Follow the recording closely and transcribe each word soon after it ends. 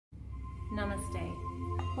Namaste.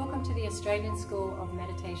 Welcome to the Australian School of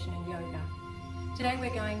Meditation and Yoga. Today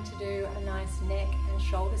we're going to do a nice neck and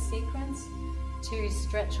shoulder sequence to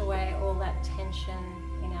stretch away all that tension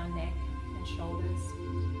in our neck and shoulders,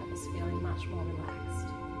 have us feeling much more relaxed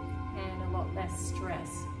and a lot less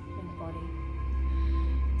stress in the body.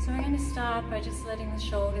 So we're going to start by just letting the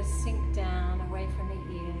shoulders sink down away from the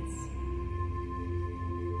ears.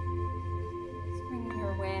 Just bringing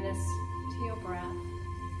your awareness to your breath.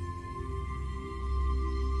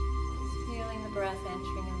 Feeling the breath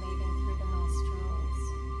entering and leaving through the nostrils.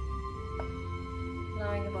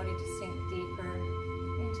 Allowing the body to sink deeper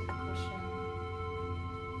into the cushion.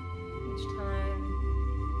 Each time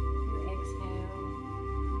you exhale,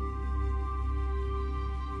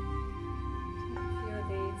 take a few of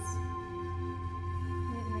these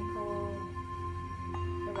rhythmical,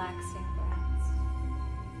 relaxing breaths.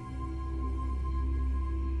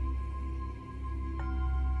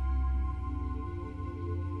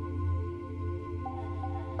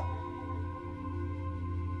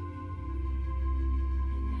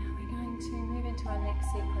 To our neck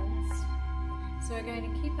sequence. So we're going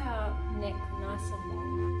to keep our neck nice and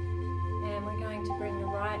long, and we're going to bring the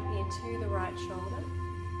right ear to the right shoulder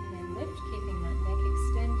and then lift, keeping that neck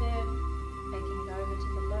extended, taking it over to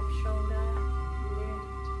the left shoulder,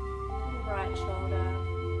 lift to the right shoulder.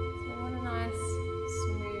 So we want a nice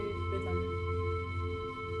smooth rhythm.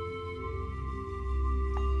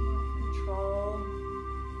 Control,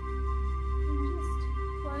 and just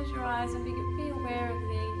close your eyes and be aware of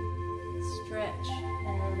the stretch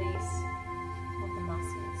and release of the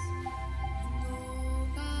muscles.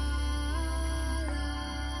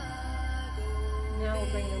 Now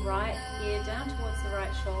we'll bring the right ear down towards the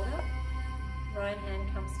right shoulder. Right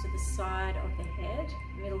hand comes to the side of the head,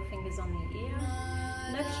 middle fingers on the ear.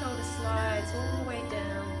 Left shoulder slides all the way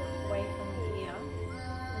down, away from the ear.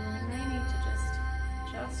 And then you may need to just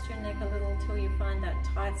adjust your neck a little till you find that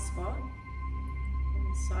tight spot on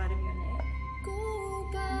the side of your neck.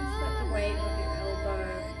 And just let the weight of your elbow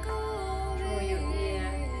draw your ear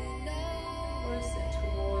closer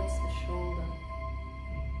towards the shoulder.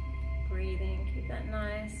 Breathing, keep that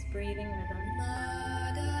nice breathing rhythm.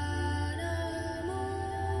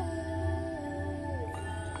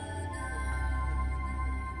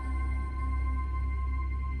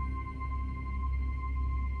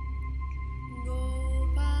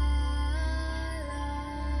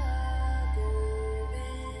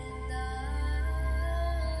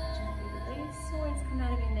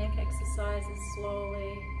 Exercises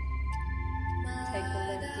slowly. Take the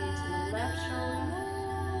left ear to the left shoulder.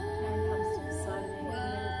 Hand comes to the side of the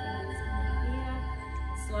head, middle fingers on the ear.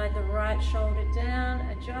 Slide the right shoulder down.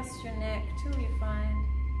 Adjust your neck till you find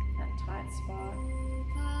that tight spot.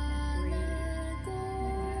 And breathe.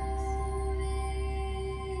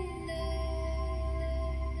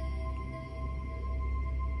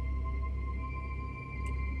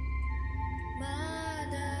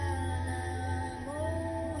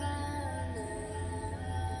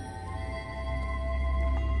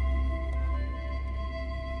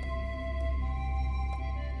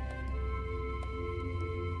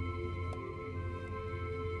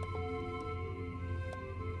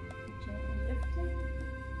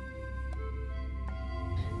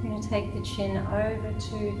 I'm going to take the chin over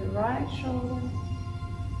to the right shoulder,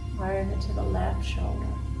 over to the left shoulder.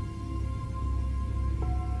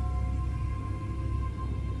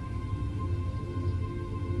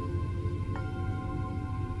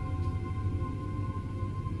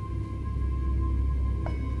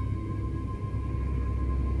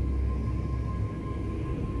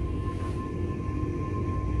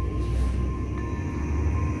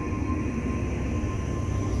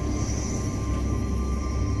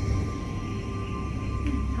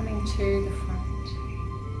 To the front.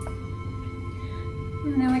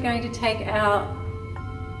 And now we're going to take our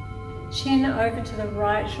chin over to the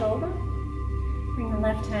right shoulder. Bring the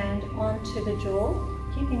left hand onto the jaw,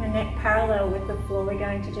 keeping the neck parallel with the floor. We're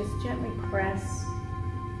going to just gently press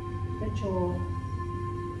the jaw.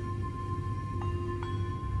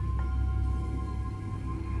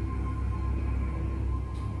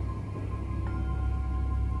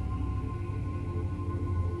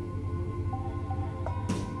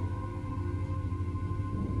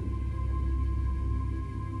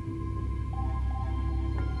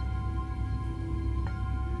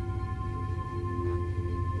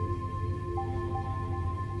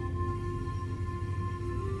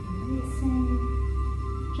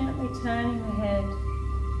 Gently turning the head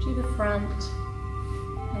to the front,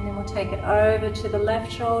 and then we'll take it over to the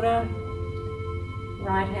left shoulder.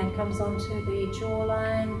 Right hand comes onto the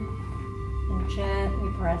jawline and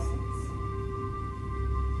gently presses.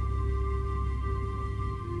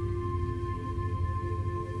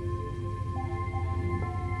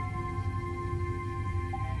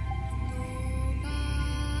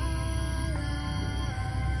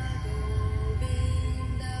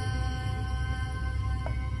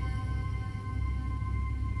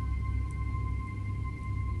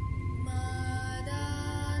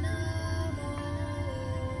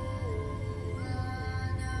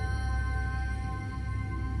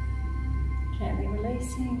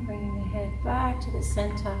 Releasing, bringing the head back to the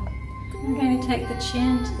center. I'm going to take the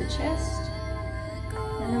chin to the chest,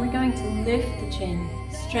 and then we're going to lift the chin,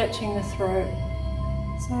 stretching the throat.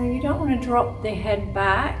 So you don't want to drop the head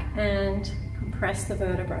back and compress the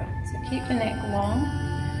vertebra. So keep the neck long.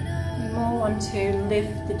 You more want to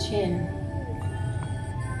lift the chin.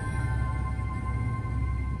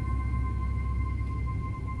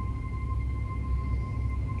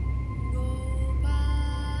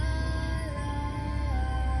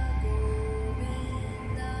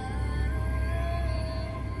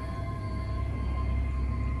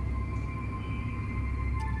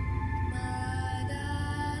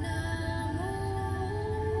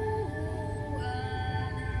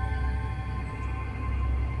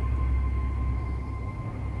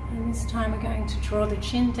 This time we're going to draw the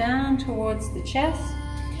chin down towards the chest,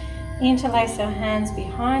 interlace our hands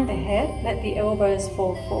behind the head, let the elbows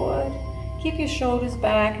fall forward, keep your shoulders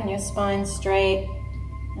back and your spine straight,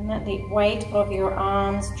 and let the weight of your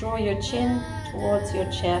arms draw your chin towards your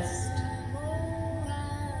chest.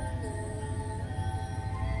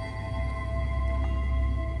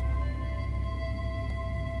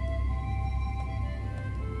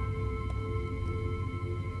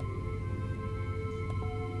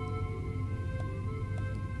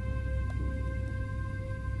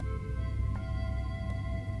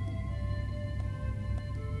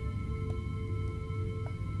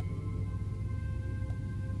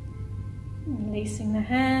 Releasing the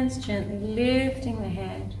hands, gently lifting the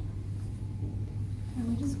head. And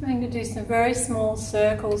we're just going to do some very small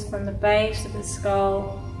circles from the base of the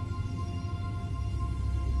skull.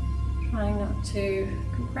 Trying not to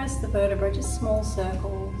compress the vertebra, just small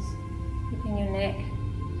circles. Keeping your neck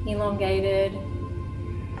elongated,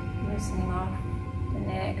 loosening off the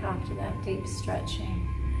neck after that deep stretching.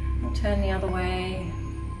 We'll turn the other way.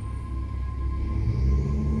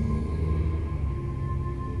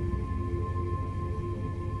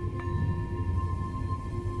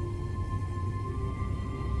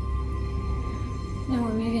 Now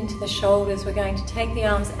we'll move into the shoulders. We're going to take the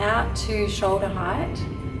arms out to shoulder height,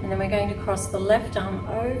 and then we're going to cross the left arm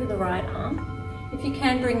over the right arm. If you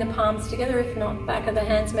can, bring the palms together. If not, back of the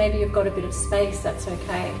hands, maybe you've got a bit of space, that's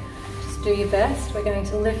okay. Just do your best. We're going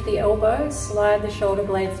to lift the elbows, slide the shoulder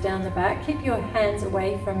blades down the back. Keep your hands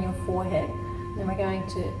away from your forehead. And then we're going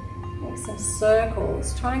to make some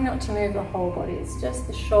circles, trying not to move the whole body. It's just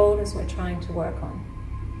the shoulders we're trying to work on.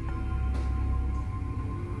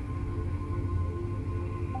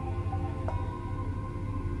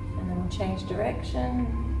 Change direction.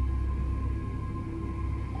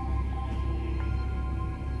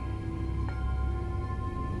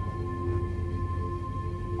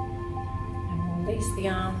 And release the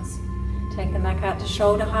arms. Take them back out to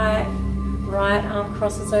shoulder height. Right arm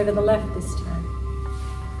crosses over the left this time.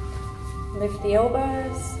 Lift the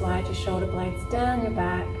elbows, slide your shoulder blades down your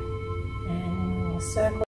back, and we'll circle